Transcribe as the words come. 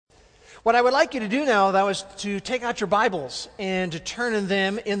What I would like you to do now, though, is to take out your Bibles and to turn in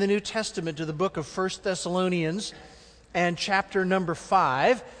them in the New Testament to the book of 1 Thessalonians and chapter number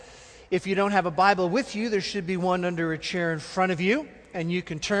 5. If you don't have a Bible with you, there should be one under a chair in front of you, and you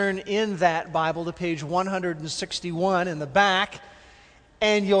can turn in that Bible to page 161 in the back,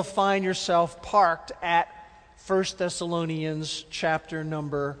 and you'll find yourself parked at 1 Thessalonians chapter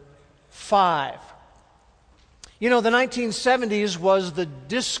number 5. You know, the 1970s was the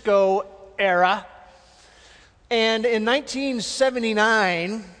disco era, and in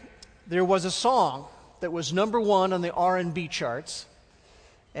 1979, there was a song that was number one on the R&B charts,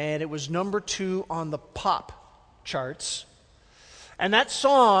 and it was number 2 on the pop charts. And that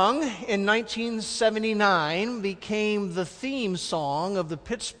song in 1979 became the theme song of the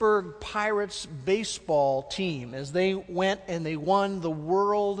Pittsburgh Pirates baseball team as they went and they won the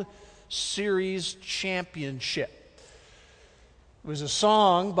World Series championship. It was a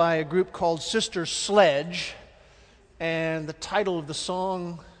song by a group called Sister Sledge, and the title of the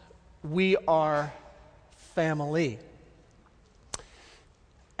song, We Are Family.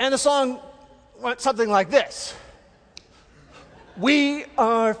 And the song went something like this. We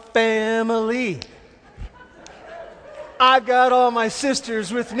are family. I've got all my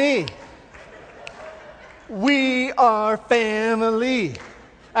sisters with me. We are family.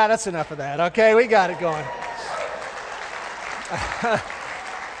 That's enough of that, okay? We got it going.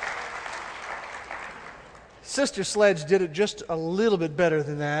 Sister Sledge did it just a little bit better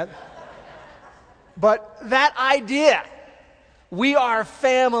than that. But that idea, we are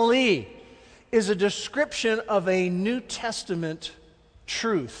family, is a description of a New Testament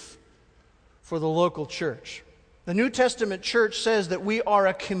truth for the local church. The New Testament church says that we are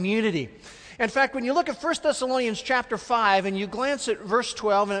a community. In fact, when you look at 1 Thessalonians chapter 5 and you glance at verse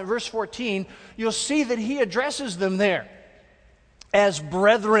 12 and at verse 14, you'll see that he addresses them there as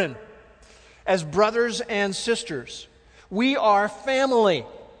brethren, as brothers and sisters. We are family.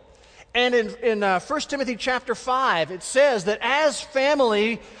 And in 1 Timothy chapter 5, it says that as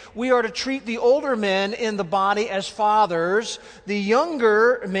family, we are to treat the older men in the body as fathers, the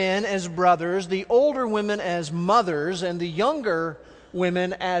younger men as brothers, the older women as mothers, and the younger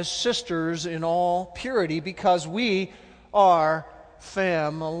women as sisters in all purity, because we are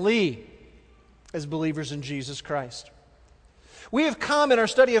family as believers in Jesus Christ. We have come in our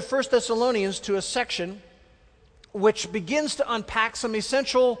study of 1 Thessalonians to a section which begins to unpack some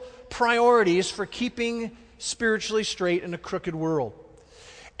essential priorities for keeping spiritually straight in a crooked world.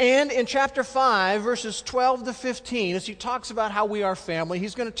 And in chapter 5, verses 12 to 15, as he talks about how we are family,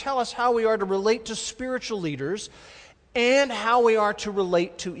 he's going to tell us how we are to relate to spiritual leaders and how we are to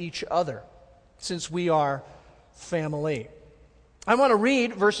relate to each other, since we are family. I want to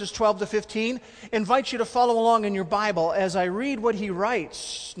read verses 12 to 15, invite you to follow along in your Bible as I read what he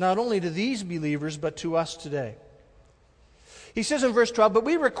writes, not only to these believers, but to us today. He says in verse 12, "But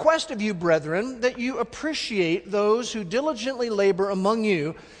we request of you, brethren, that you appreciate those who diligently labor among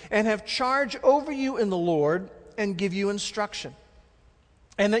you and have charge over you in the Lord and give you instruction,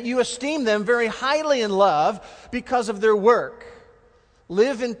 and that you esteem them very highly in love because of their work.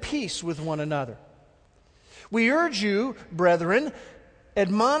 Live in peace with one another. We urge you, brethren,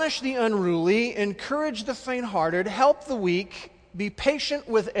 admonish the unruly, encourage the faint-hearted, help the weak, be patient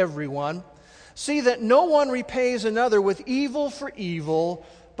with everyone. See that no one repays another with evil for evil,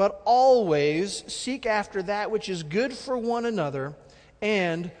 but always seek after that which is good for one another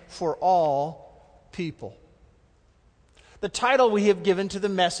and for all people." The title we have given to the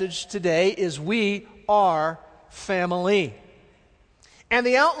message today is We Are Family. And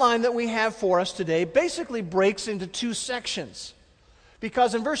the outline that we have for us today basically breaks into 2 sections.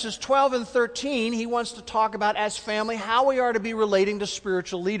 Because in verses 12 and 13, he wants to talk about, as family, how we are to be relating to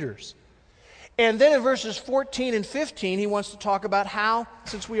spiritual leaders. And then in verses 14 and 15, he wants to talk about how,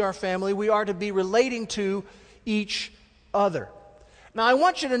 since we are family, we are to be relating to each other. Now, I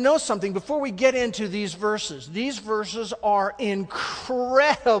want you to know something before we get into these verses. These verses are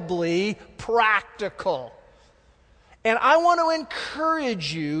incredibly practical. And I want to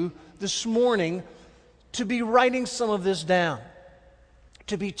encourage you this morning to be writing some of this down,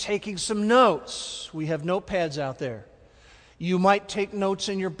 to be taking some notes. We have notepads out there. You might take notes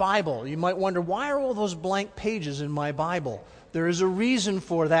in your Bible. You might wonder, why are all those blank pages in my Bible? There is a reason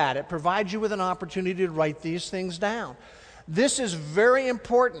for that. It provides you with an opportunity to write these things down. This is very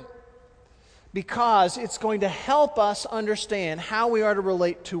important because it's going to help us understand how we are to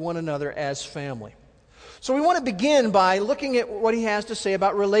relate to one another as family. So we want to begin by looking at what he has to say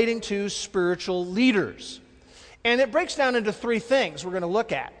about relating to spiritual leaders. And it breaks down into 3 things we're going to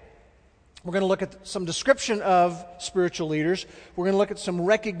look at. We're going to look at some description of spiritual leaders. We're going to look at some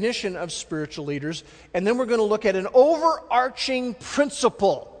recognition of spiritual leaders. And then we're going to look at an overarching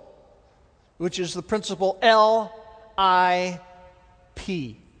principle, which is the principle LIP.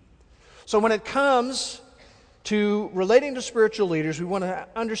 So when it comes to relating to spiritual leaders, we want to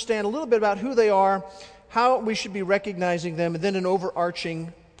understand a little bit about who they are, how we should be recognizing them, and then an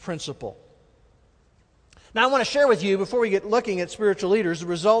overarching principle. Now, I want to share with you, before we get looking at spiritual leaders, the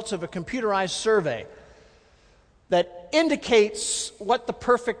results of a computerized survey that indicates what the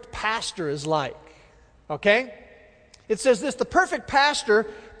perfect pastor is like. Okay? It says this: the perfect pastor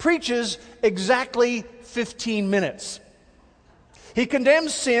preaches exactly 15 minutes. He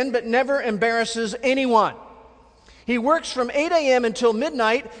condemns sin but never embarrasses anyone. He works from 8 a.m. until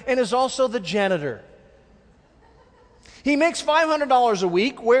midnight and is also the janitor. He makes $500 a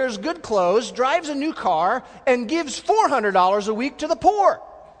week, wears good clothes, drives a new car, and gives $400 a week to the poor.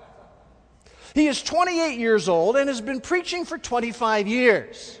 He is 28 years old and has been preaching for 25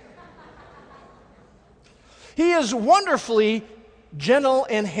 years. He is wonderfully gentle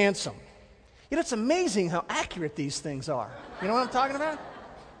and handsome. You know, it's amazing how accurate these things are. You know what I'm talking about?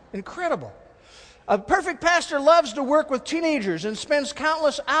 Incredible. A perfect pastor loves to work with teenagers and spends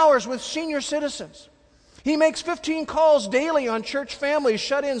countless hours with senior citizens. He makes 15 calls daily on church families,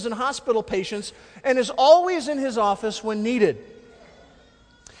 shut-ins, and hospital patients, and is always in his office when needed.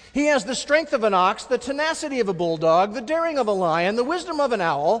 He has the strength of an ox, the tenacity of a bulldog, the daring of a lion, the wisdom of an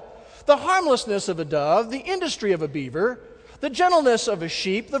owl, the harmlessness of a dove, the industry of a beaver, the gentleness of a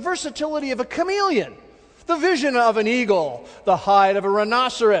sheep, the versatility of a chameleon, the vision of an eagle, the hide of a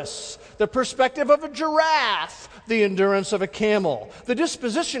rhinoceros, the perspective of a giraffe, the endurance of a camel, the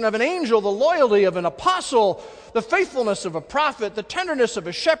disposition of an angel, the loyalty of an apostle, the faithfulness of a prophet, the tenderness of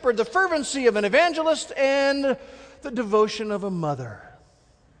a shepherd, the fervency of an evangelist, and the devotion of a mother.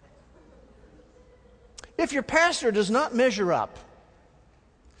 If your pastor does not measure up,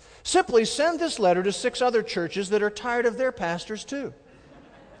 simply send this letter to 6 other churches that are tired of their pastors too.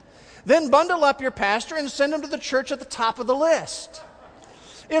 Then bundle up your pastor and send him to the church at the top of the list.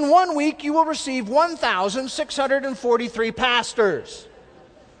 In 1 week, you will receive 1,643 pastors.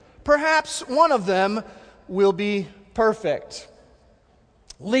 Perhaps one of them will be perfect.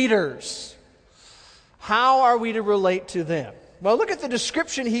 Leaders. How are we to relate to them? Well, look at the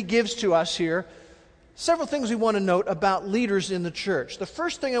description he gives to us here. Several things we want to note about leaders in the church. The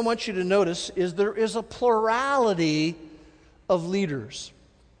first thing I want you to notice is there is a plurality of leaders.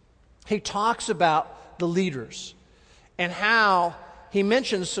 He talks about the leaders and how he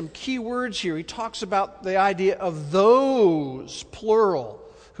mentions some key words here. He talks about the idea of those, plural,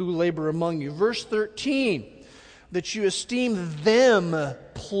 who labor among you. Verse 13, that you esteem them,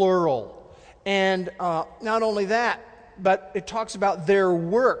 plural. And not only that, but it talks about their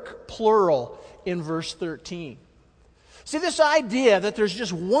work, plural, in verse 13. See, this idea that there's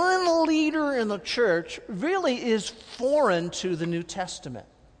just one leader in the church really is foreign to the New Testament.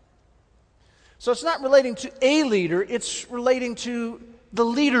 So it's not relating to a leader, it's relating to the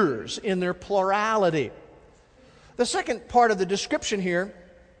leaders in their plurality. The second part of the description here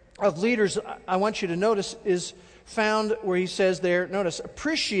of leaders I want you to notice is found where he says there, notice,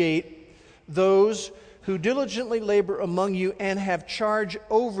 appreciate those who diligently labor among you and have charge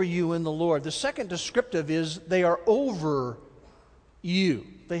over you in the Lord. The second descriptive is they are over you.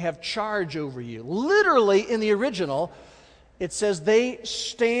 They have charge over you. Literally in the original, it says they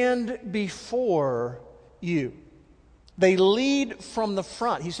stand before you. They lead from the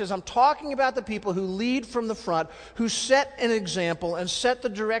front. He says, I'm talking about the people who lead from the front, who set an example and set the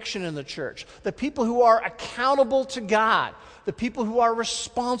direction in the church. The people who are accountable to God. The people who are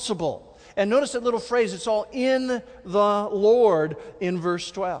responsible. And notice that little phrase, it's all in the Lord in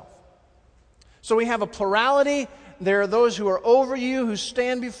verse 12. So we have a plurality. There are those who are over you, who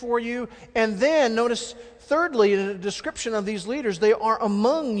stand before you. And then, notice, thirdly, in the description of these leaders, they are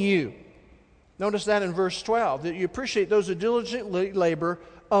among you. Notice that in verse 12, that you appreciate those who diligently labor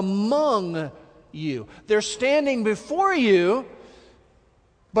among you. They're standing before you,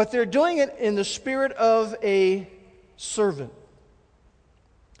 but they're doing it in the spirit of a servant.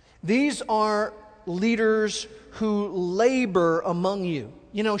 These are leaders who labor among you.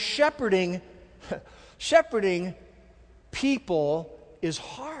 You know, shepherding people is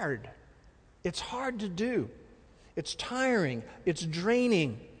hard. It's hard to do. It's tiring. It's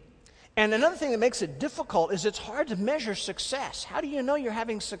draining. And another thing that makes it difficult is it's hard to measure success. How do you know you're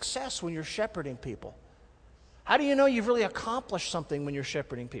having success when you're shepherding people? How do you know you've really accomplished something when you're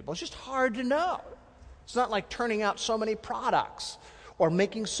shepherding people? It's just hard to know. It's not like turning out so many products or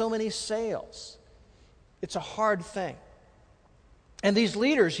making so many sales. It's a hard thing. And these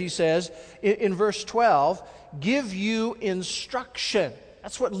leaders, he says in verse 12, give you instruction.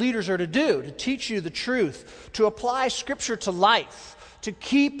 That's what leaders are to do, to teach you the truth, to apply Scripture to life, to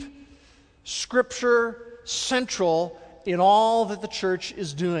keep Scripture central in all that the church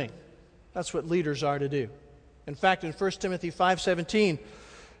is doing. That's what leaders are to do. In fact, in 1 Timothy 5:17,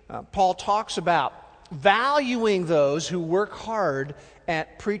 Paul talks about valuing those who work hard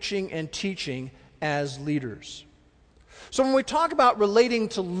at preaching and teaching as leaders. So when we talk about relating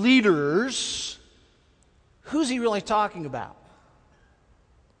to leaders, who's he really talking about?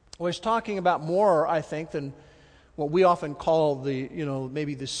 Well, he's talking about more, I think, than what we often call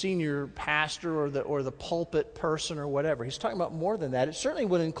maybe the senior pastor or the pulpit person or whatever. He's talking about more than that. It certainly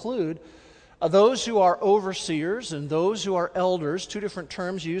would include those who are overseers and those who are elders, two different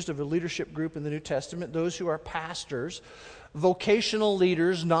terms used of a leadership group in the New Testament, those who are pastors, vocational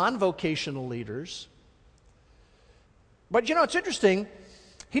leaders, non-vocational leaders. But it's interesting,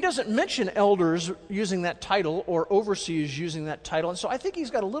 he doesn't mention elders using that title or overseers using that title, and so I think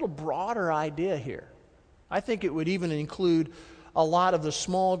he's got a little broader idea here. I think it would even include a lot of the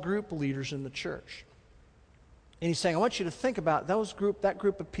small group leaders in the church. And he's saying, I want you to think about that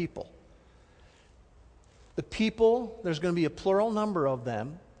group of people. The people, there's going to be a plural number of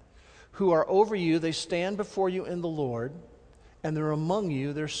them, who are over you. They stand before you in the Lord, and they're among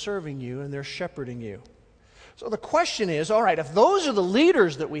you, they're serving you, and they're shepherding you. So the question is, all right, if those are the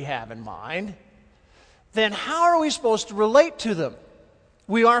leaders that we have in mind, then how are we supposed to relate to them?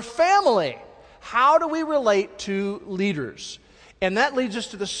 We are family. How do we relate to leaders? And that leads us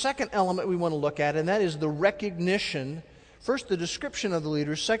to the second element we want to look at, and that is the recognition. First, the description of the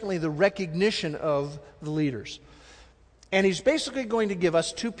leaders. Secondly, the recognition of the leaders. And he's basically going to give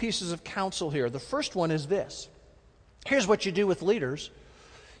us two pieces of counsel here. The first one is this. Here's what you do with leaders.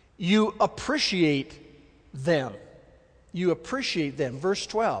 You appreciate them. You appreciate them. Verse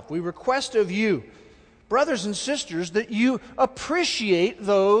 12. We request of you, brothers and sisters, that you appreciate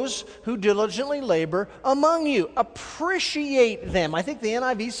those who diligently labor among you. Appreciate them. I think the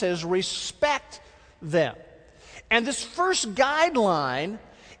NIV says respect them. And this first guideline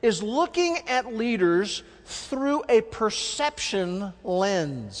is looking at leaders through a perception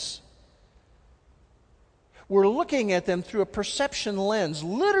lens. We're looking at them through a perception lens.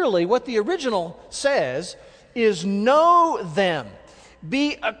 Literally, what the original says is know them,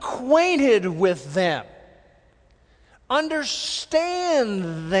 be acquainted with them,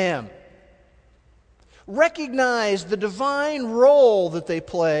 understand them, recognize the divine role that they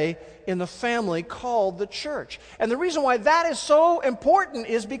play in the family called the church. And the reason why that is so important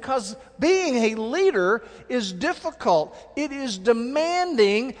is because being a leader is difficult. It is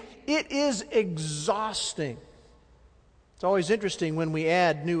demanding. It is exhausting. It's always interesting when we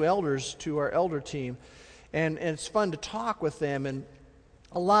add new elders to our elder team, and it's fun to talk with them. And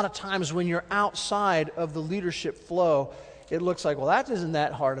a lot of times when you're outside of the leadership flow, it looks like, well, that isn't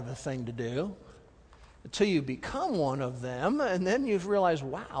that hard of a thing to do. Until you become one of them, and then you realize,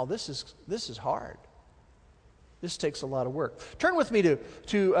 wow, this is hard. This takes a lot of work. Turn with me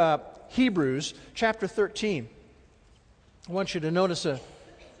to Hebrews chapter 13. I want you to notice a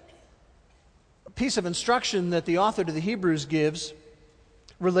piece of instruction that the author to the Hebrews gives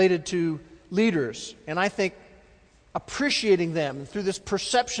related to leaders. And I think appreciating them through this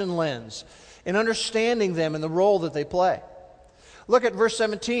perception lens and understanding them and the role that they play. Look at verse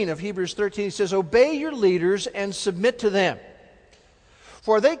 17 of Hebrews 13. He says, obey your leaders and submit to them,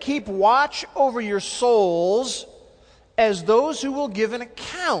 for they keep watch over your souls as those who will give an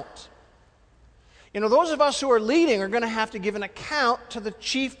account. Those of us who are leading are going to have to give an account to the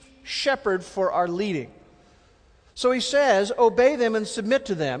chief shepherd for our leading. So he says, obey them and submit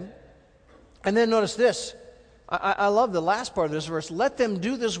to them. And then notice this. I love the last part of this verse. Let them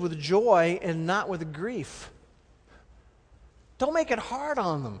do this with joy and not with grief. Don't make it hard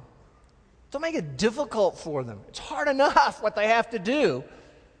on them. Don't make it difficult for them. It's hard enough what they have to do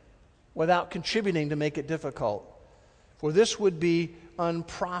without contributing to make it difficult. For this would be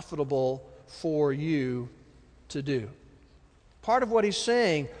unprofitable for you to do. Part of what he's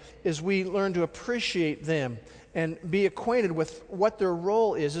saying is we learn to appreciate them and be acquainted with what their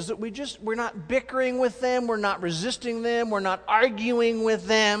role is that we're not bickering with them, we're not resisting them, we're not arguing with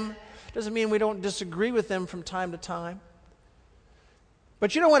them. Doesn't mean we don't disagree with them from time to time.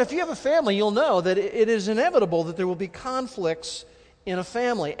 But you know what? If you have a family, you'll know that it is inevitable that there will be conflicts in a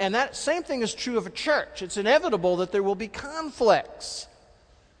family. And that same thing is true of a church. It's inevitable that there will be conflicts.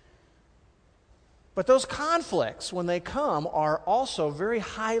 But those conflicts, when they come, are also very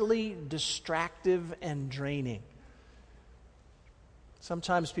highly distractive and draining.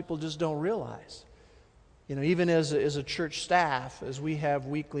 Sometimes people just don't realize. Even as a church staff, as we have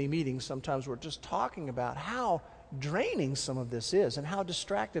weekly meetings, sometimes we're just talking about how draining some of this is and how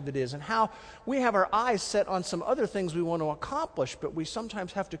distractive it is and how we have our eyes set on some other things we want to accomplish, but we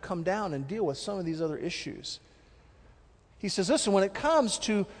sometimes have to come down and deal with some of these other issues. He says, listen, when it comes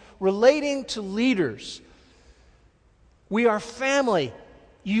to relating to leaders, we are family.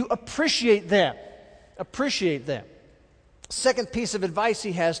 You appreciate them. Appreciate them. Second piece of advice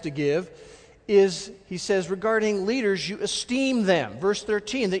he has to give is, he says, regarding leaders, you esteem them. Verse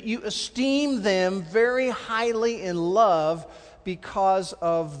 13, that you esteem them very highly in love because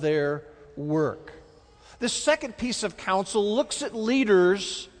of their work. This second piece of counsel looks at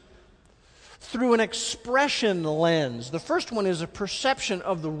leaders through an expression lens. The first one is a perception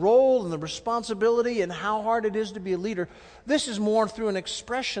of the role and the responsibility and how hard it is to be a leader. This is more through an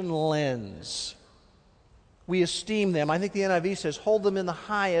expression lens. We esteem them. I think the NIV says, hold them in the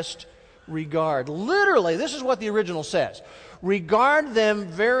highest regard. Literally, this is what the original says. Regard them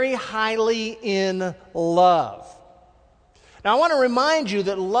very highly in love. Now, I want to remind you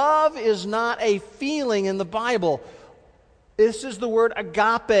that love is not a feeling in the Bible. This is the word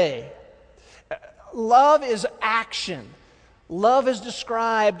agape. Love is action. Love is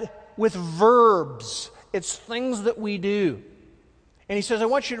described with verbs. It's things that we do. And he says, I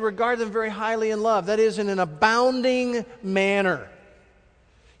want you to regard them very highly in love. That is, in an abounding manner.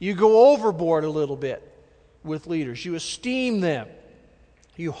 You go overboard a little bit with leaders. You esteem them.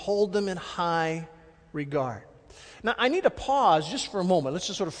 You hold them in high regard. Now, I need to pause just for a moment. Let's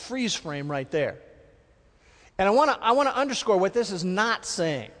just sort of freeze frame right there. And I want to underscore what this is not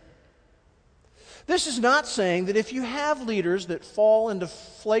saying. This is not saying that if you have leaders that fall into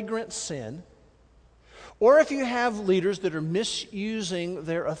flagrant sin, or if you have leaders that are misusing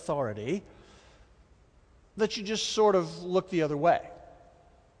their authority, that you just sort of look the other way.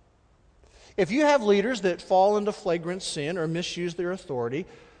 If you have leaders that fall into flagrant sin or misuse their authority,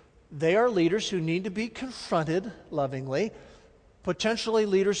 they are leaders who need to be confronted lovingly, potentially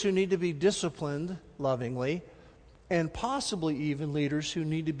leaders who need to be disciplined lovingly, and possibly even leaders who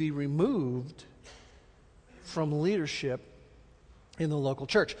need to be removed from leadership in the local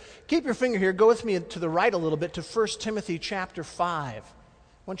church. Keep your finger here. Go with me to the right a little bit to 1 Timothy chapter 5. I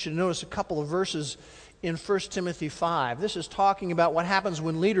want you to notice a couple of verses in 1 Timothy 5. This is talking about what happens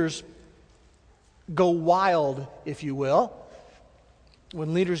when leaders go wild, if you will,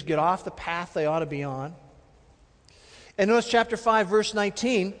 when leaders get off the path they ought to be on. And notice chapter 5, verse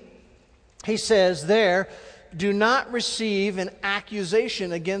 19, he says there, do not receive an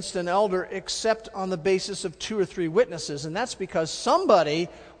accusation against an elder except on the basis of 2 or 3 witnesses. And that's because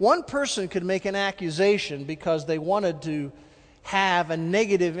one person could make an accusation because they wanted to have a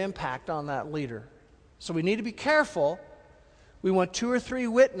negative impact on that leader. So we need to be careful. We want 2 or 3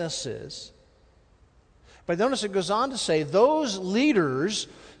 witnesses. But notice it goes on to say, those leaders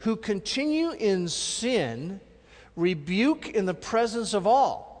who continue in sin rebuke in the presence of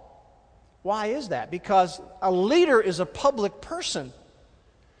all. Why is that? Because a leader is a public person.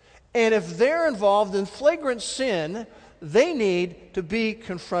 And if they're involved in flagrant sin, they need to be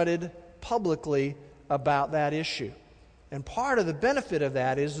confronted publicly about that issue. And part of the benefit of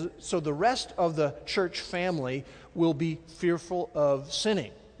that is so the rest of the church family will be fearful of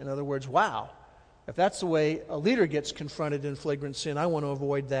sinning. In other words, wow, if that's the way a leader gets confronted in flagrant sin, I want to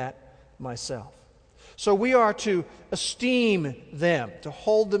avoid that myself. So we are to esteem them, to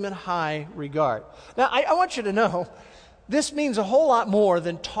hold them in high regard. Now, I want you to know, this means a whole lot more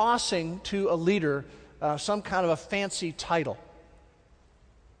than tossing to a leader some kind of a fancy title.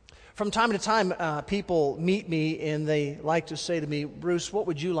 From time to time, people meet me and they like to say to me, Bruce, what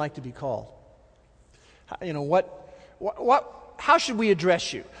would you like to be called? How should we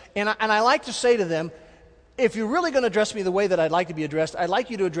address you? And I like to say to them, if you're really going to address me the way that I'd like to be addressed, I'd like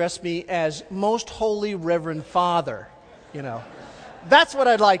you to address me as Most Holy Reverend Father. That's what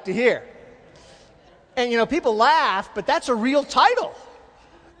I'd like to hear. And, people laugh, but that's a real title.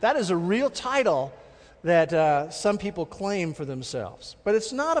 That is a real title that some people claim for themselves. But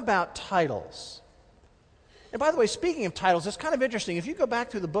it's not about titles. And by the way, speaking of titles, it's kind of interesting. If you go back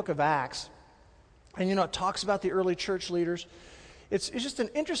through the book of Acts, and it talks about the early church leaders, it's just an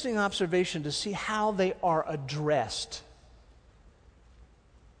interesting observation to see how they are addressed.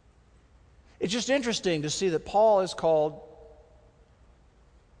 It's just interesting to see that Paul is called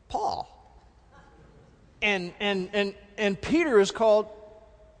Paul. And Peter is called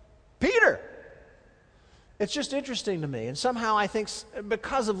Peter. It's just interesting to me. And somehow I think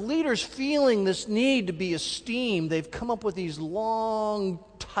because of leaders feeling this need to be esteemed, they've come up with these long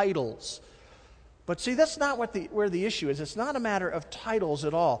titles. But see, that's not where the issue is. It's not a matter of titles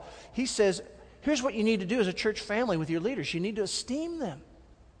at all. He says, Here's what you need to do as a church family with your leaders. You need to esteem them.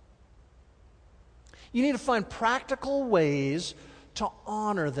 You need to find practical ways to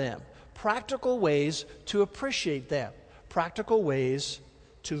honor them, practical ways to appreciate them, practical ways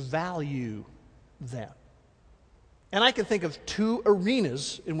to value them. And I can think of two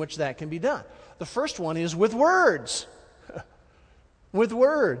arenas in which that can be done. The first one is with words. With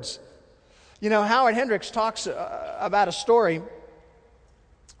words. You know, Howard Hendricks talks about a story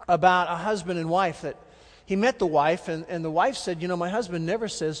about a husband and wife that he met the wife, and the wife said, you know, my husband never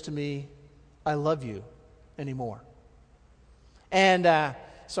says to me, I love you anymore. And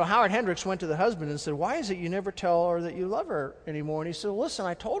so Howard Hendricks went to the husband and said, why is it you never tell her that you love her anymore? And he said, well, listen,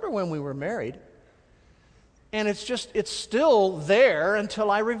 I told her when we were married, and it's still there until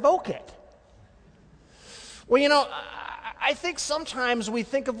I revoke it. Well, you know, I think sometimes we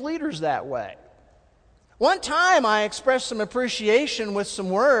think of leaders that way. One time I expressed some appreciation with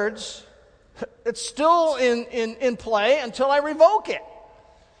some words. It's still in play until I revoke it.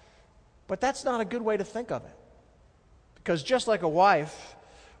 But that's not a good way to think of it. Because just like a wife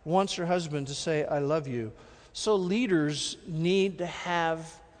wants her husband to say, I love you, so leaders need to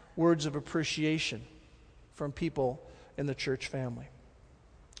have words of appreciation from people in the church family.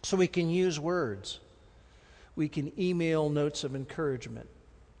 So we can use words. We can email notes of encouragement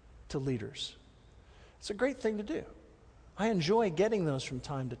to leaders. It's a great thing to do. I enjoy getting those from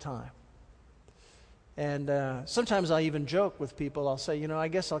time to time. And sometimes I even joke with people. I'll say, you know, I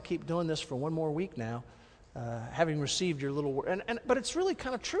guess I'll keep doing this for one more week now, having received your little word. But it's really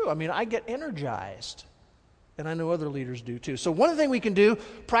kind of true. I mean, I get energized. And I know other leaders do too. So one thing we can do,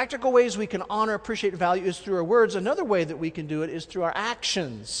 practical ways we can honor, appreciate, value is through our words. Another way that we can do it is through our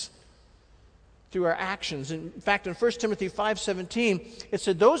actions. Through our actions. In fact, in 1 Timothy 5:17, it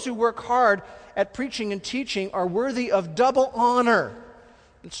said, those who work hard at preaching and teaching are worthy of double honor.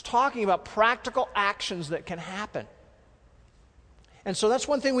 It's talking about practical actions that can happen. And so that's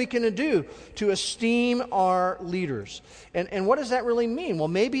one thing we can do, to esteem our leaders. And what does that really mean? Well,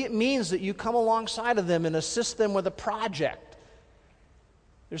 maybe it means that you come alongside of them and assist them with a project.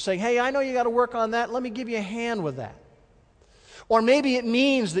 They're saying, hey, I know you got to work on that. Let me give you a hand with that. Or maybe it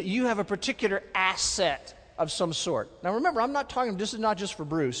means that you have a particular asset of some sort. Now remember, I'm not talking, this is not just for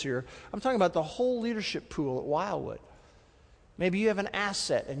Bruce here. I'm talking about the whole leadership pool at Wildwood. Maybe you have an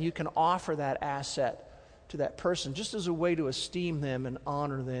asset and you can offer that asset to that person just as a way to esteem them and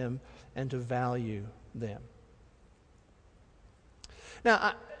honor them and to value them.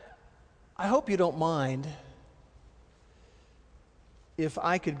 Now, I hope you don't mind if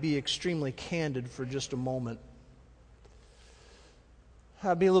I could be extremely candid for just a moment.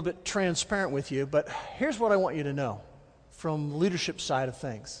 I'll be a little bit transparent with you, but here's what I want you to know from the leadership side of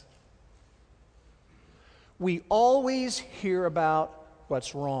things. We always hear about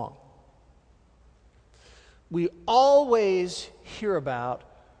what's wrong. We always hear about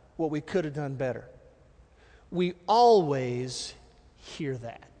what we could have done better. We always hear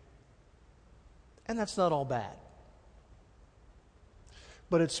that. And that's not all bad.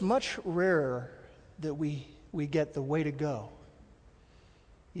 But it's much rarer that we get the way to go.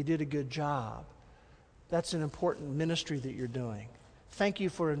 You did a good job. That's an important ministry that you're doing. Thank you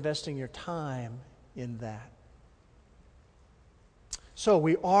for investing your time in that. So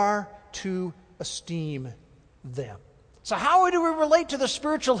we are to esteem them. So how do we relate to the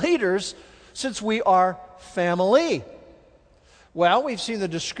spiritual leaders since we are family? Well, we've seen the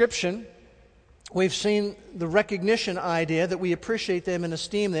description. We've seen the recognition idea that we appreciate them and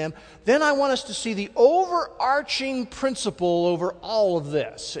esteem them. Then I want us to see the overarching principle over all of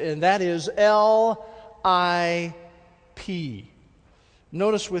this, and that is L-I-P.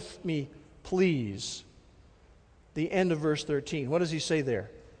 Notice with me, please, the end of verse 13. What does he say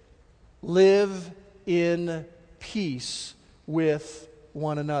there? Live in peace with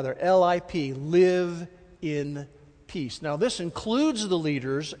one another. L-I-P, live in peace. Now, this includes the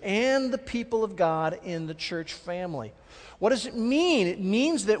leaders and the people of God in the church family. What does it mean? It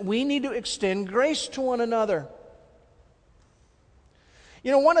means that we need to extend grace to one another.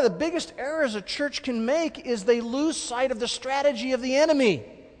 You know, one of the biggest errors a church can make is they lose sight of the strategy of the enemy.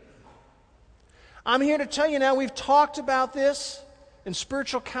 I'm here to tell you now, we've talked about this in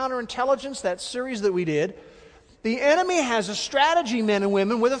Spiritual Counterintelligence, that series that we did. The enemy has a strategy, men and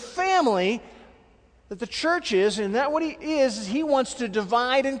women, with a family that the church is, and that what he is he wants to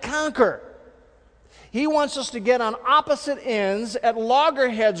divide and conquer. He wants us to get on opposite ends at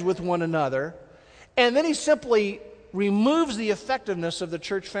loggerheads with one another, and then he simply removes the effectiveness of the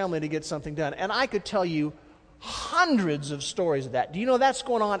church family to get something done. And I could tell you hundreds of stories of that. Do you know that's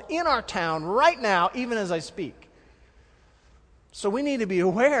going on in our town right now, even as I speak? So we need to be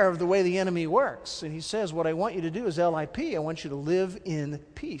aware of the way the enemy works. And he says, what I want you to do is LIP. I want you to live in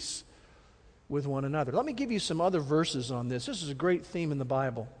peace with one another. Let me give you some other verses on this. This is a great theme in the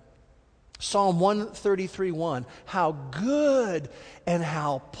Bible. Psalm 133:1. How good and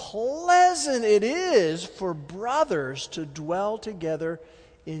how pleasant it is for brothers to dwell together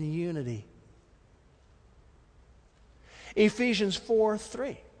in unity. Ephesians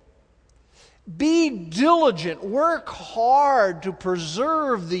 4:3. Be diligent, work hard to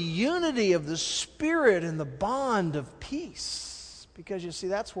preserve the unity of the Spirit and the bond of peace. Because you see,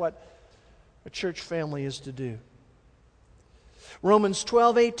 that's what a church family is to do. Romans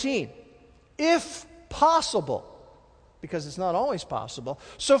 12:18. If possible, because it's not always possible,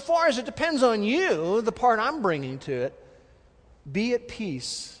 so far as it depends on you, the part I'm bringing to it, be at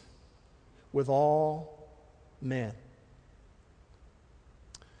peace with all men.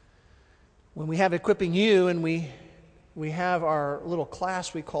 When we have Equipping You and we have our little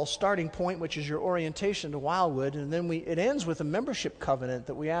class we call Starting Point, which is your orientation to Wildwood, and then it ends with a membership covenant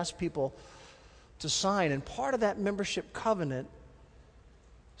that we ask people to sign. And part of that membership covenant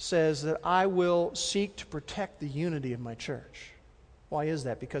says that I will seek to protect the unity of my church. Why is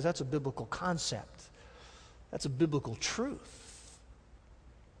that? Because that's a biblical concept. That's a biblical truth.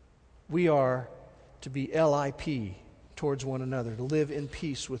 We are to be LIP towards one another, to live in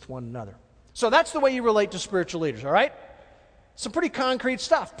peace with one another. So that's the way you relate to spiritual leaders, all right? Some pretty concrete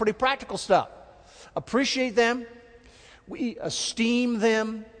stuff, pretty practical stuff. Appreciate them, we esteem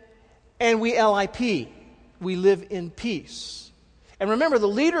them, and we LIP. We live in peace. And remember, the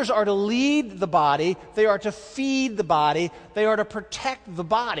leaders are to lead the body, they are to feed the body, they are to protect the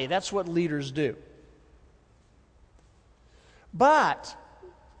body. That's what leaders do. But,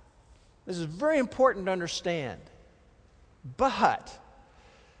 this is very important to understand, but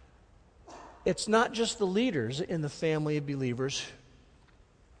it's not just the leaders in the family of believers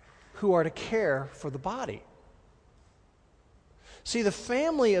who are to care for the body. See, the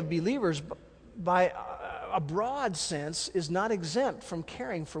family of believers, by a broad sense, is not exempt from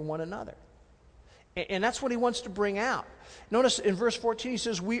caring for one another. And that's what he wants to bring out. Notice in verse 14 he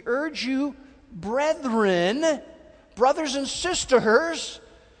says, we urge you, brethren, brothers and sisters,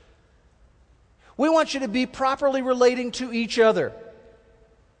 we want you to be properly relating to each other.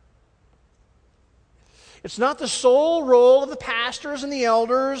 It's not the sole role of the pastors and the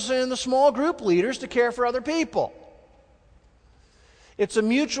elders and the small group leaders to care for other people. It's a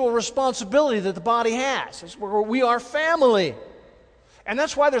mutual responsibility that the body has. It's where we are family. And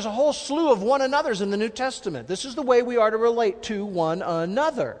that's why there's a whole slew of one another's in the New Testament. This is the way we are to relate to one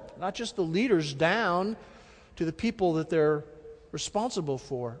another. Not just the leaders down to the people that they're responsible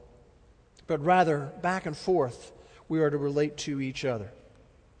for, but rather back and forth we are to relate to each other.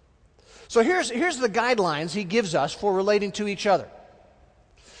 So here's the guidelines he gives us for relating to each other.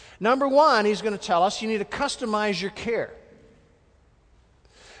 Number one, he's going to tell us you need to customize your care.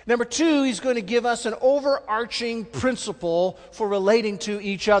 Number two, he's going to give us an overarching principle for relating to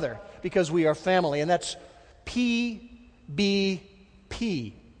each other because we are family, and that's PBP.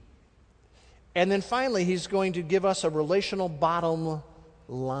 And then finally, he's going to give us a relational bottom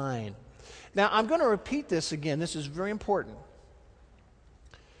line. Now, I'm going to repeat this again. This is very important.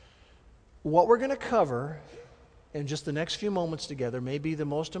 What we're going to cover in just the next few moments together may be the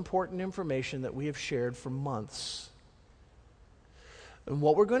most important information that we have shared for months. And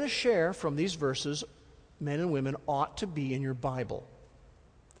what we're going to share from these verses, men and women, ought to be in your Bible.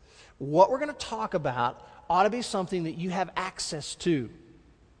 What we're going to talk about ought to be something that you have access to.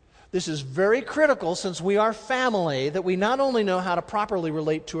 This is very critical since we are family, that we not only know how to properly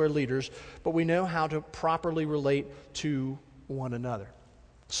relate to our leaders, but we know how to properly relate to one another.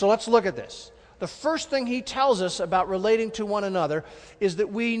 So let's look at this. The first thing he tells us about relating to one another is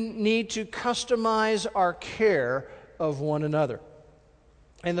that we need to customize our care of one another.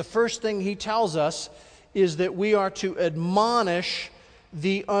 And the first thing he tells us is that we are to admonish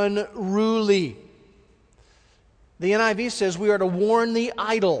the unruly. The NIV says we are to warn the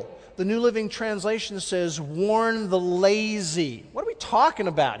idle. The New Living Translation says warn the lazy. What are we talking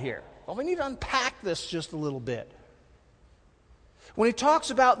about here? Well, we need to unpack this just a little bit. When he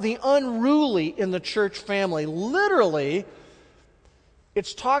talks about the unruly in the church family, literally,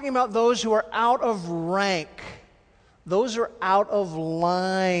 it's talking about those who are out of rank. Those are out of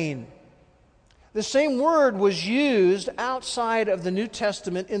line. The same word was used outside of the New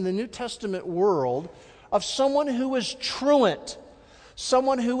Testament, in the New Testament world, of someone who was truant,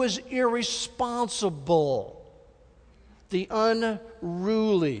 someone who was irresponsible, the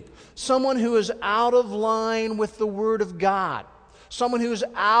unruly, someone who is out of line with the Word of God, someone who is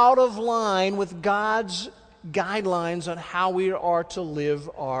out of line with God's guidelines on how we are to live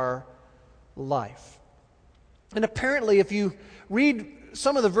our life. And apparently, if you read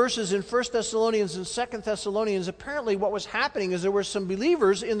some of the verses in 1 Thessalonians and 2 Thessalonians, apparently what was happening is there were some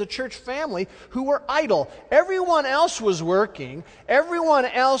believers in the church family who were idle. Everyone else was working. Everyone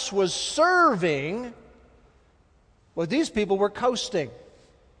else was serving. Well, these people were coasting.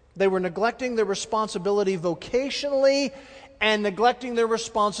 They were neglecting their responsibility vocationally and neglecting their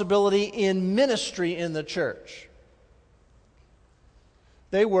responsibility in ministry in the church.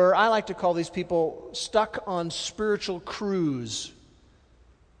 They were, I like to call these people, stuck on spiritual cruise.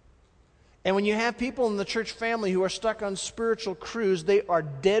 And when you have people in the church family who are stuck on spiritual cruise, they are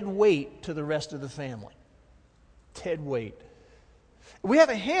dead weight to the rest of the family. Dead weight. We have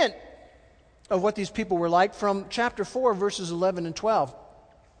a hint of what these people were like from chapter 4, verses 11 and 12.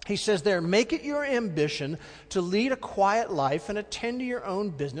 He says there, "Make it your ambition to lead a quiet life and attend to your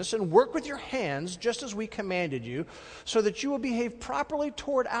own business and work with your hands just as we commanded you, so that you will behave properly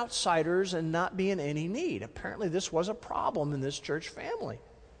toward outsiders and not be in any need." Apparently this was a problem in this church family.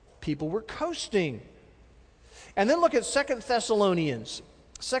 People were coasting. And then look at 2 Thessalonians.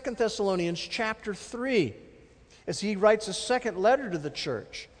 2 Thessalonians chapter 3, as he writes a second letter to the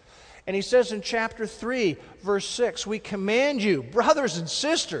church. And he says in chapter 3, verse 6, "We command you, brothers and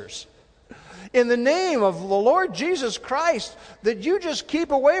sisters, in the name of the Lord Jesus Christ, that you just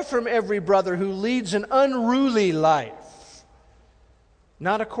keep away from every brother who leads an unruly life,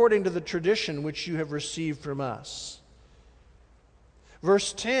 not according to the tradition which you have received from us."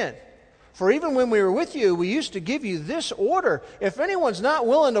 Verse 10, "For even when we were with you, we used to give you this order: if anyone's not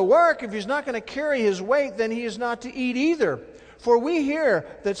willing to work, if he's not going to carry his weight, then he is not to eat either. For we hear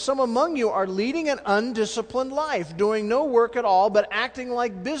that some among you are leading an undisciplined life, doing no work at all, but acting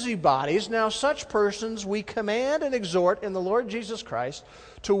like busybodies. Now such persons we command and exhort in the Lord Jesus Christ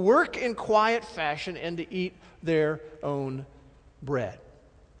to work in quiet fashion and to eat their own bread."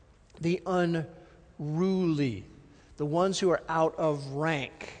 The unruly, the ones who are out of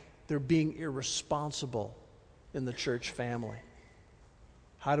rank, they're being irresponsible in the church family.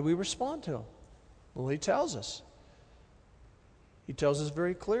 How do we respond to them? Well, he tells us. He tells us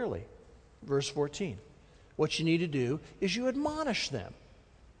very clearly. Verse 14. What you need to do is you admonish them.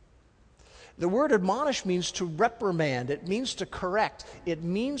 The word admonish means to reprimand. It means to correct. It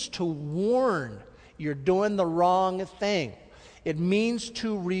means to warn. You're doing the wrong thing. It means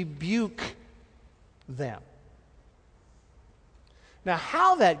to rebuke them. Now,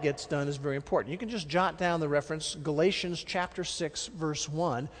 how that gets done is very important. You can just jot down the reference, Galatians chapter 6, verse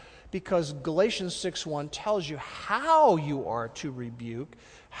 1, because Galatians 6:1 tells you how you are to rebuke,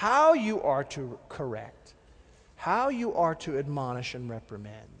 how you are to correct, how you are to admonish and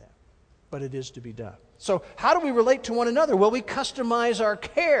reprimand them. But it is to be done. So how do we relate to one another? Well, we customize our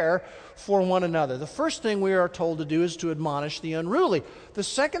care for one another. The first thing we are told to do is to admonish the unruly. The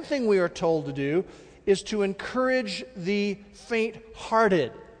second thing we are told to do is to encourage the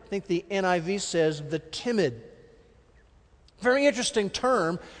faint-hearted. I think the NIV says the timid. Very interesting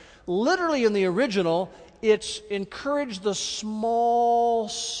term. Literally in the original, it's encourage the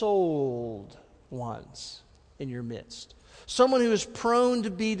small-souled ones in your midst. Someone who is prone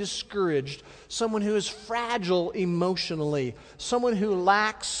to be discouraged, someone who is fragile emotionally, someone who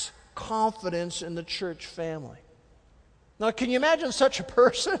lacks confidence in the church family. Now, can you imagine such a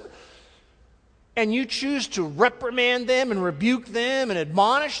person? And you choose to reprimand them and rebuke them and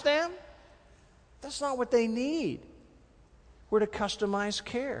admonish them? That's not what they need. We're to customize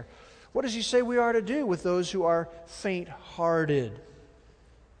care. What does he say we are to do with those who are faint-hearted?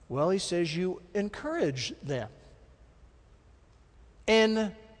 Well, he says you encourage them.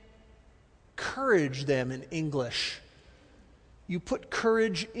 Encourage them in English. You put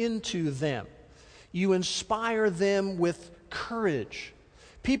courage into them. You inspire them with courage.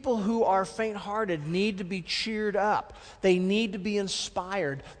 People who are faint-hearted need to be cheered up. They need to be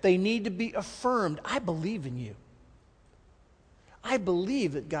inspired. They need to be affirmed. I believe in you. I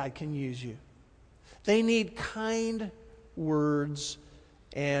believe that God can use you. They need kind words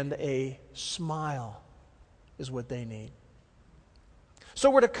and a smile is what they need.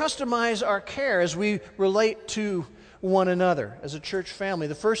 So we're to customize our care as we relate to one another as a church family.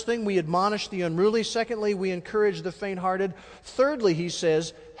 The first thing, we admonish the unruly. Secondly, we encourage the faint-hearted. Thirdly, he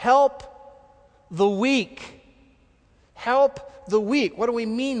says, help the weak. Help the weak. What do we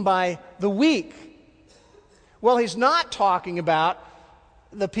mean by the weak? Well, he's not talking about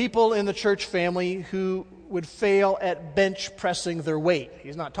the people in the church family who would fail at bench pressing their weight.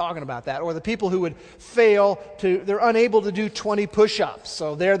 He's not talking about that. Or the people who would they're unable to do 20 push-ups,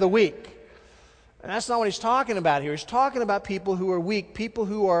 so they're the weak. And that's not what he's talking about here. He's talking about people who are weak, people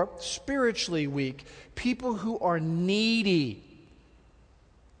who are spiritually weak, people who are needy.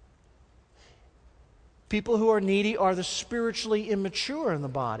 People who are needy are the spiritually immature in the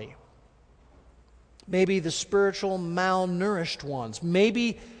body. Maybe the spiritual malnourished ones.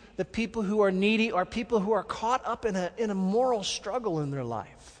 Maybe the people who are needy are people who are caught up in a moral struggle in their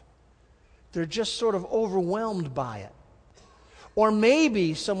life. They're just sort of overwhelmed by it. Or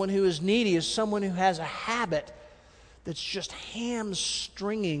maybe someone who is needy is someone who has a habit that's just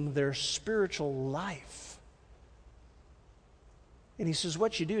hamstringing their spiritual life. And he says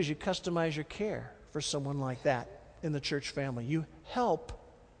what you do is you customize your care for someone like that in the church family. You help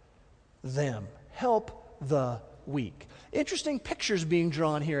them. Help the weak. Interesting pictures being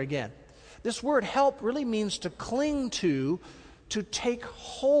drawn here again. This word help really means to cling to take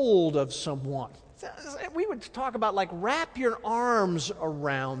hold of someone. We would talk about like wrap your arms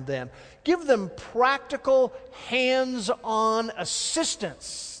around them. Give them practical, hands-on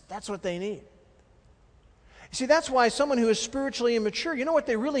assistance. That's what they need. You see, that's why someone who is spiritually immature, you know what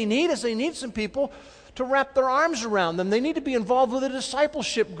they really need is they need some people to wrap their arms around them. They need to be involved with a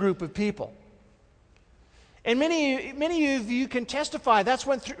discipleship group of people. And many of you can testify that's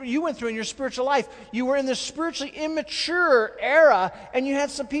what you went through in your spiritual life. You were in this spiritually immature era, and you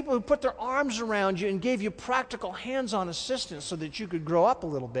had some people who put their arms around you and gave you practical hands-on assistance so that you could grow up a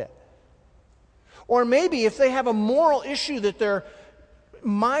little bit. Or maybe if they have a moral issue that they're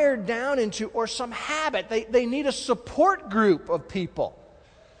mired down into, or some habit, they need a support group of people.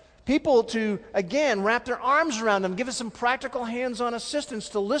 People to, again, wrap their arms around them, give us some practical hands-on assistance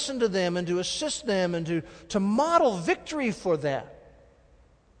to listen to them and to assist them and to model victory for them.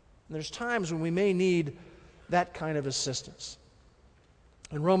 And there's times when we may need that kind of assistance.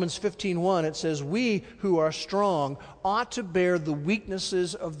 In Romans 15:1, it says, "We who are strong ought to bear the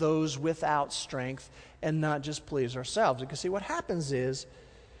weaknesses of those without strength and not just please ourselves." You can see what happens is,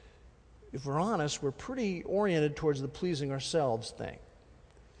 if we're honest, we're pretty oriented towards the pleasing ourselves thing.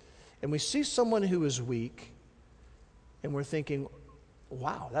 And we see someone who is weak, and we're thinking,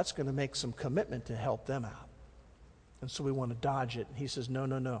 wow, that's going to make some commitment to help them out. And so we want to dodge it. And he says,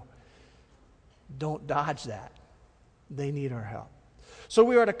 no. Don't dodge that. They need our help. So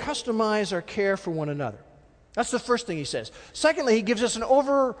we are to customize our care for one another. That's the first thing he says. Secondly, he gives us an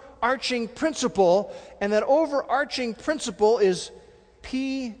overarching principle, and that overarching principle is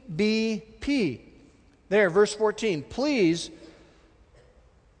PBP. There, verse 14. Please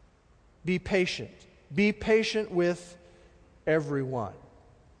be patient. Be patient with everyone.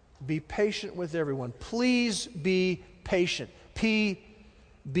 Be patient with everyone. Please be patient. PBP.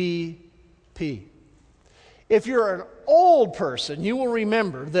 If you're an old person, you will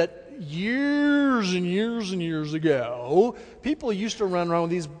remember that years and years and years ago, people used to run around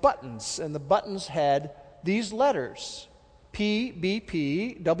with these buttons, and the buttons had these letters: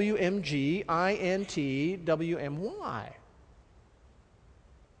 PBP, WMG, INT, WMY.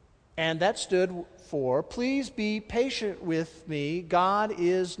 And that stood for, please be patient with me. God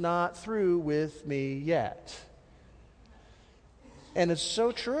is not through with me yet. And it's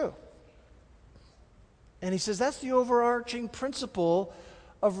so true. And he says that's the overarching principle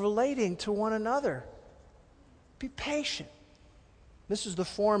of relating to one another. Be patient. This is the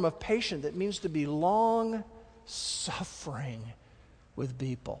form of patient that means to be long-suffering with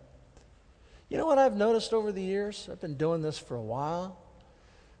people. You know what I've noticed over the years? I've been doing this for a while.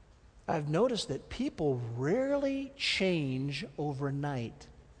 I've noticed that people rarely change overnight.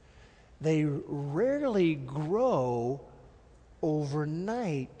 They rarely grow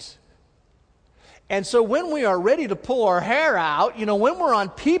overnight. And so when we are ready to pull our hair out, when we're on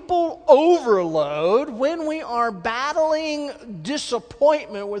people overload, when we are battling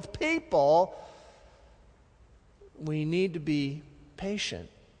disappointment with people, we need to be patient.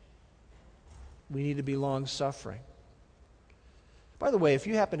 We need to be long-suffering. By the way, if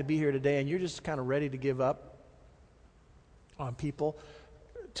you happen to be here today and you're just kind of ready to give up on people,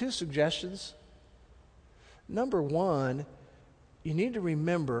 2 suggestions. Number one, you need to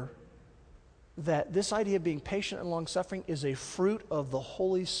remember that this idea of being patient and long-suffering is a fruit of the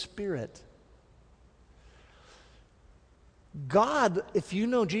Holy Spirit. God, if you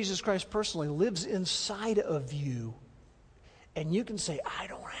know Jesus Christ personally, lives inside of you. And you can say, I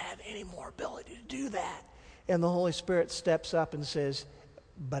don't have any more ability to do that. And the Holy Spirit steps up and says,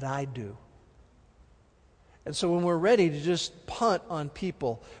 but I do. And so when we're ready to just punt on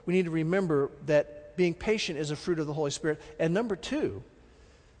people, we need to remember that being patient is a fruit of the Holy Spirit. And number 2,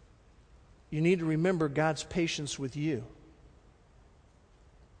 you need to remember God's patience with you.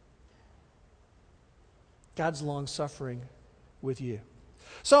 God's long-suffering with you.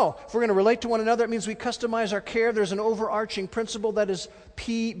 So, if we're going to relate to one another, it means we customize our care. There's an overarching principle that is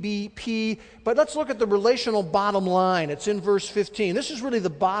PBP. But let's look at the relational bottom line. It's in verse 15. This is really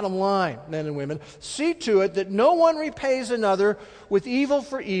the bottom line, men and women. See to it that no one repays another with evil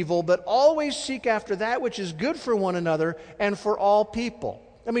for evil, but always seek after that which is good for one another and for all people.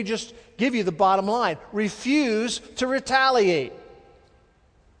 Let me just give you the bottom line. Refuse to retaliate.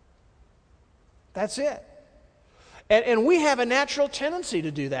 That's it. And we have a natural tendency to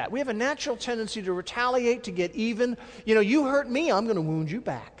do that. We have a natural tendency to retaliate, to get even. You know, you hurt me, I'm going to wound you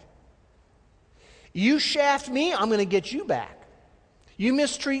back. You shaft me, I'm going to get you back. You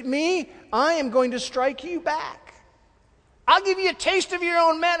mistreat me, I am going to strike you back. I'll give you a taste of your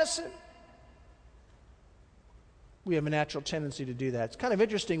own medicine. We have a natural tendency to do that. It's kind of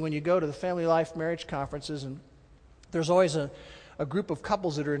interesting when you go to the family life marriage conferences, and there's always a group of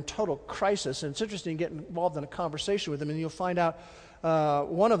couples that are in total crisis, and it's interesting to get involved in a conversation with them, and you'll find out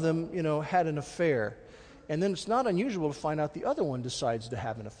one of them, had an affair, and then it's not unusual to find out the other one decides to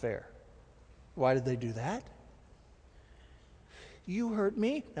have an affair. Why did they do that? You hurt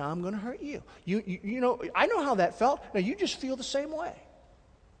me, now I'm going to hurt you. I know how that felt. Now you just feel the same way.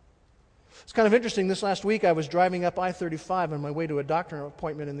 It's kind of interesting. This last week I was driving up I-35 on my way to a doctor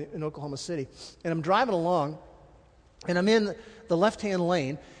appointment in Oklahoma City, and I'm driving along, and I'm in the left-hand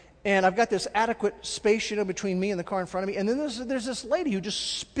lane, and I've got this adequate space, between me and the car in front of me. And then there's this lady who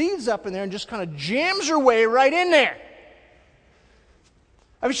just speeds up in there and just kind of jams her way right in there.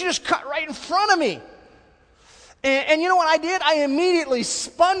 I mean, she just cut right in front of me. And you know what I did? I immediately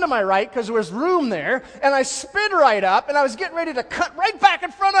spun to my right because there was room there, and I sped right up, and I was getting ready to cut right back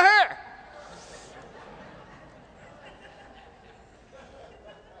in front of her.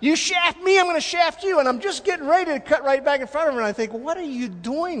 You shaft me, I'm going to shaft you. And I'm just getting ready to cut right back in front of her. And I think, what are you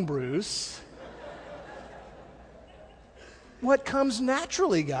doing, Bruce? What comes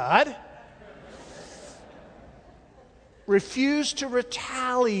naturally, God? Refuse to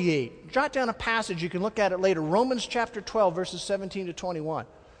retaliate. Jot down a passage. You can look at it later. Romans chapter 12, verses 17 to 21.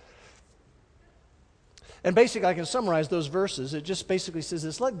 And basically, I can summarize those verses. It just basically says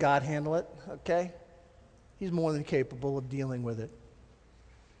this: let God handle it, okay? He's more than capable of dealing with it.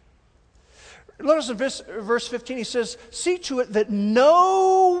 Notice in verse 15, he says, see to it that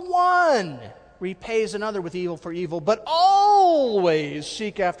no one repays another with evil for evil, but always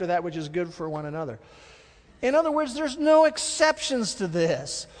seek after that which is good for one another. In other words, there's no exceptions to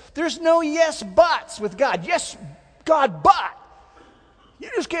this. There's no yes buts with God. Yes, God, but. You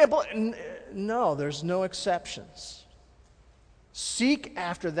just can't believe. No, there's no exceptions. Seek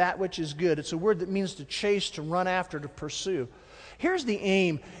after that which is good. It's a word that means to chase, to run after, to pursue. Here's the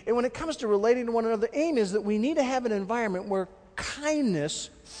aim. And when it comes to relating to one another, the aim is that we need to have an environment where kindness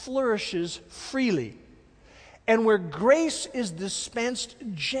flourishes freely and where grace is dispensed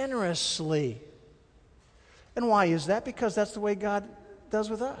generously. And why is that? Because that's the way God does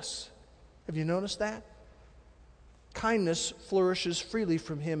with us. Have you noticed that? Kindness flourishes freely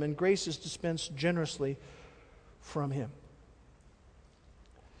from Him, and grace is dispensed generously from Him.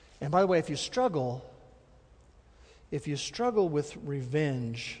 And by the way, if you struggle with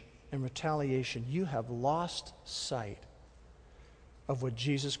revenge and retaliation, you have lost sight of what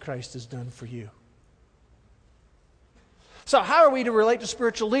Jesus Christ has done for you. So how are we to relate to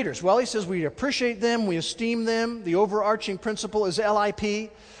spiritual leaders? Well, he says we appreciate them, we esteem them. The overarching principle is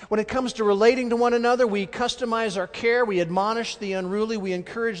LIP. When it comes to relating to one another, we customize our care, we admonish the unruly, we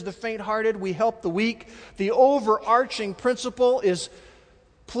encourage the faint-hearted, we help the weak. The overarching principle is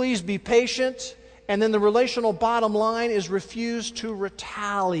please be patient. And then the relational bottom line is refuse to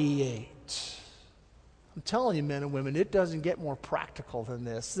retaliate. I'm telling you, men and women, it doesn't get more practical than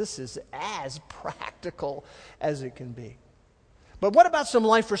this. This is as practical as it can be. But what about some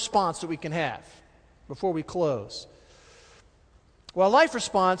life response that we can have before we close? Well, life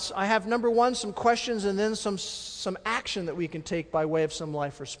response, I have number one, some questions, and then some action that we can take by way of some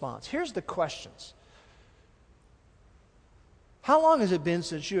life response. Here's the questions. How long has it been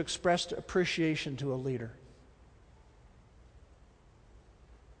since you expressed appreciation to a leader?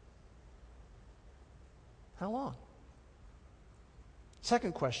 How long?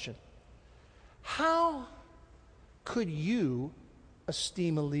 Second question. How could you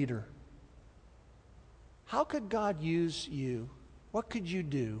esteem a leader? How could God use you? What could you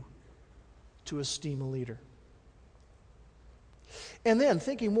do to esteem a leader? And then,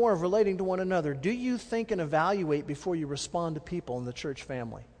 thinking more of relating to one another, do you think and evaluate before you respond to people in the church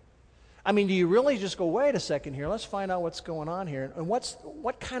family? I mean, do you really just go, wait a second here, let's find out what's going on here, and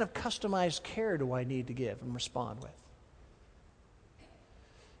what kind of customized care do I need to give and respond with?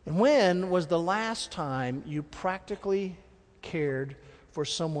 And when was the last time you practically cared for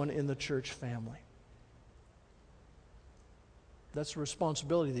someone in the church family. That's a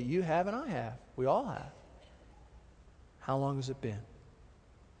responsibility that you have and I have. We all have. How long has it been?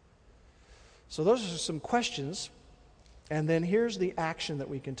 So those are some questions. And then here's the action that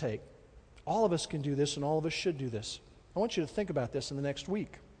we can take. All of us can do this, and all of us should do this. I want you to think about this in the next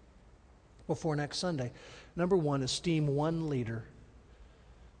week, before next Sunday. Number one, esteem one leader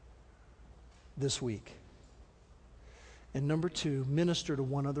this week. And number two, minister to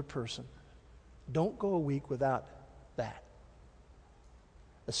one other person. Don't go a week without that.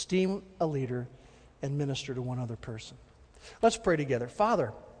 Esteem a leader and minister to one other person. Let's pray together.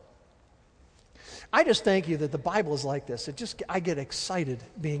 Father, I just thank you that the Bible is like this. I get excited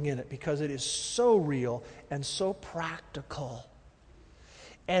being in it because it is so real and so practical.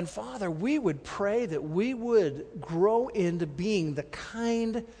 And Father, we would pray that we would grow into being the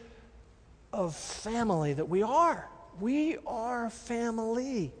kind of family that we are. We are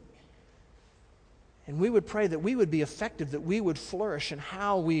family. And we would pray that we would be effective, that we would flourish in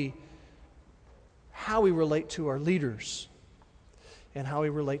how we relate to our leaders and how we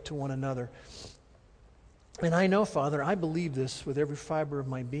relate to one another. And I know, Father, I believe this with every fiber of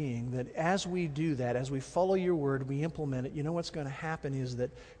my being, that as we do that, as we follow your word, we implement it, you know what's going to happen is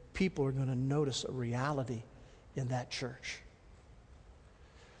that people are going to notice a reality in that church.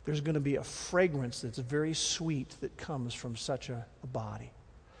 There's going to be a fragrance that's very sweet that comes from such a body.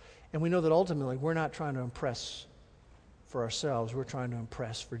 And we know that ultimately we're not trying to impress for ourselves, we're trying to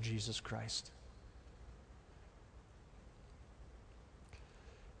impress for Jesus Christ.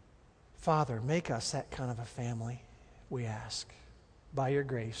 Father, make us that kind of a family, we ask, by your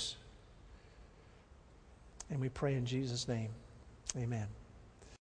grace. And we pray in Jesus' name. Amen.